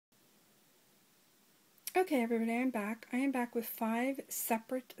Okay, everybody, I'm back. I am back with 5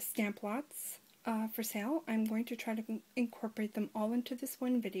 separate stamp lots for sale. I'm going to try to incorporate them all into this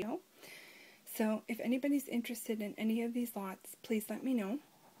one video. So if anybody's interested in any of these lots, please let me know.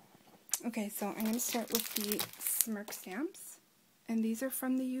 Okay, so I'm going to start with the SMIRK stamps, and these are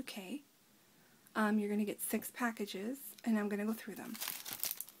from the UK. You're going to get 6 packages, and I'm going to go through them.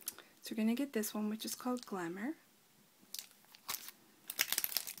 So you're going to get this one, which is called Glamour.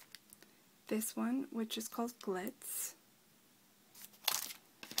 This one, which is called Glitz.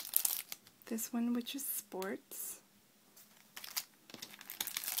 This one, which is Sports.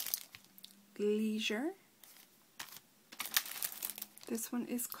 Leisure. This one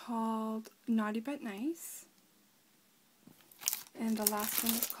is called Naughty But Nice. And the last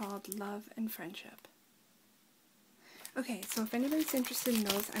one is called Love and Friendship. Okay, so if anybody's interested in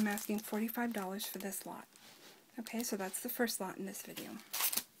those, I'm asking $45 for this lot. Okay, so that's the first lot in this video.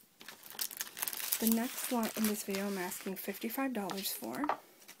 The next lot in this video I'm asking $55 for,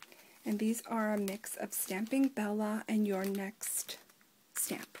 and these are a mix of Stamping Bella and Your Next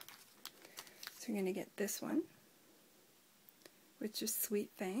Stamp. So you're going to get this one, which is Sweet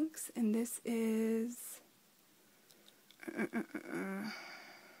Thanks, and this is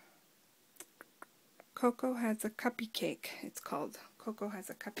Coco Has a Cuppy Cake. It's called Coco Has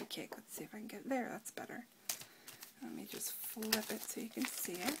a Cuppy Cake. Let's see if I can get there. That's better. Let me just flip it so you can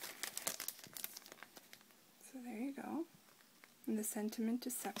see it. So there you go. And the sentiment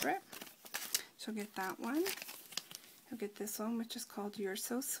is separate. So you'll get that one. You'll get this one, which is called You're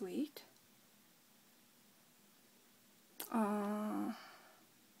So Sweet.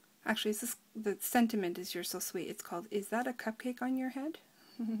 Actually, the sentiment is You're So Sweet. It's called Is That a Cupcake on Your Head?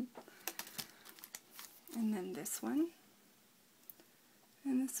 And then this one.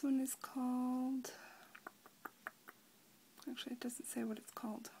 And this one is called... Actually, it doesn't say what it's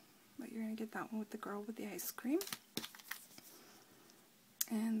called. But you're going to get that one with the girl with the ice cream.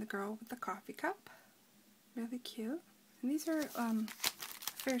 And the girl with the coffee cup. Really cute. And these are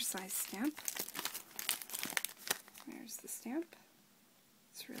fair size stamp. There's the stamp.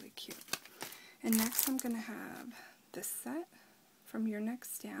 It's really cute. And next I'm going to have this set from Your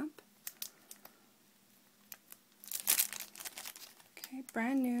Next Stamp. Okay,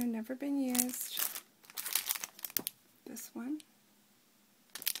 brand new, never been used. This one.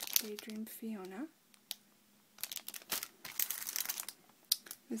 Daydream Fiona.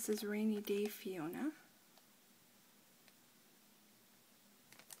 This is Rainy Day Fiona.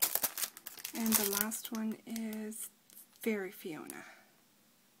 And the last one is Fairy Fiona.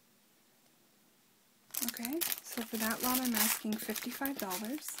 Okay, so for that lot I'm asking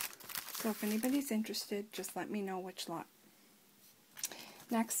 $55. So if anybody's interested, just let me know which lot.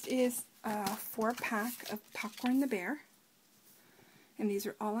 Next is a 4-pack of Popcorn the Bear. And these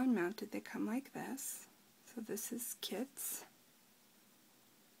are all unmounted. They come like this. So this is kits.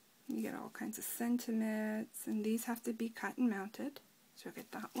 You get all kinds of sentiments, and these have to be cut and mounted. So you'll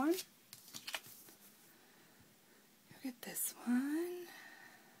get that one. You'll get this one.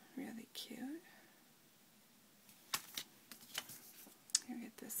 Really cute. You'll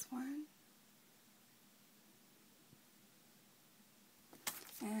get this one.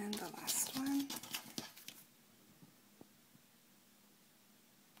 And the last one.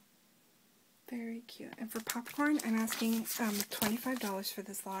 Very cute. And for popcorn, I'm asking $25 for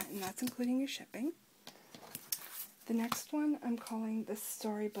this lot, and that's including your shipping. The next one I'm calling the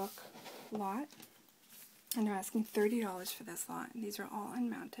Storybook lot, and I'm asking $30 for this lot, and these are all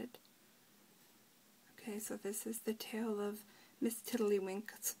unmounted. Okay, so this is The Tale of Miss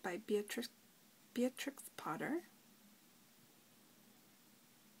Tiddlywinks by Beatrix Potter.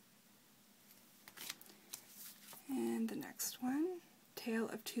 And the next one, Tale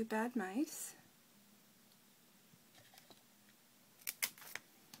of Two Bad Mice.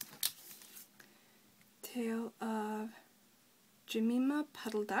 Tale of Jemima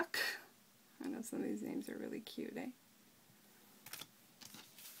Puddle Duck. I know some of these names are really cute, eh?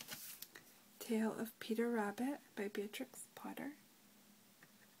 Tale of Peter Rabbit by Beatrix Potter.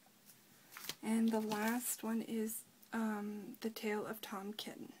 And the last one is The Tale of Tom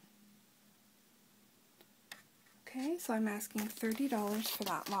Kitten. Okay, so I'm asking $30 for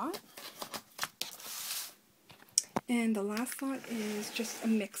that lot. And the last lot is just a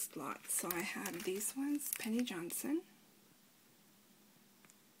mixed lot. So I have these ones, Penny Johnson.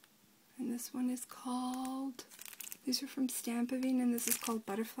 And this one is called, these are from Stampavine, and this is called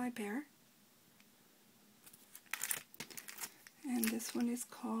Butterfly Bear. And this one is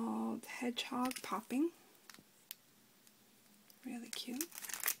called Hedgehog Popping. Really cute.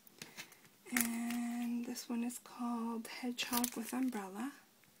 And this one is called Hedgehog with Umbrella.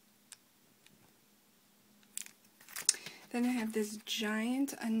 Then I have this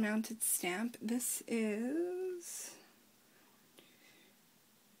giant unmounted stamp. This is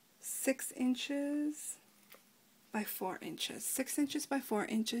 6 inches by 4 inches. 6 inches by 4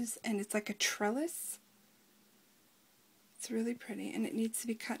 inches, and it's like a trellis. It's really pretty, and it needs to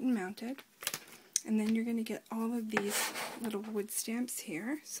be cut and mounted. And then you're going to get all of these little wood stamps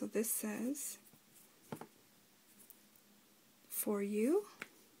here. So this says, "For You,"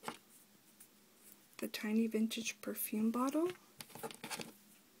 the tiny vintage perfume bottle,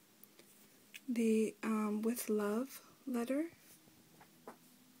 the "With Love" letter.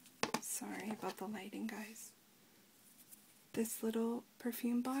 Sorry about the lighting, guys. This little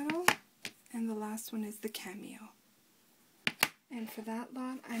perfume bottle, and the last one is the cameo. And for that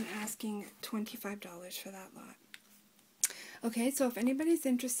lot, I'm asking $25 for that lot. Okay, so if anybody's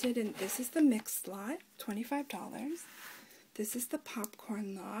interested in, this is the mixed lot, $25. This is the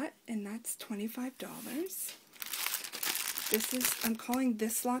popcorn lot, and that's $25. This is, I'm calling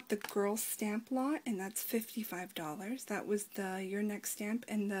this lot the girl stamp lot, and that's $55. That was the Your Next Stamp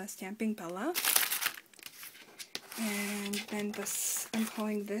and the Stamping Bella. And then this, I'm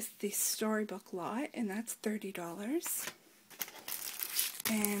calling this the Storybook lot, and that's $30.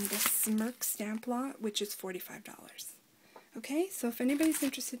 And the SMIRK stamp lot, which is $45. Okay, so if anybody's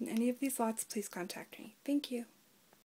interested in any of these lots, please contact me. Thank you.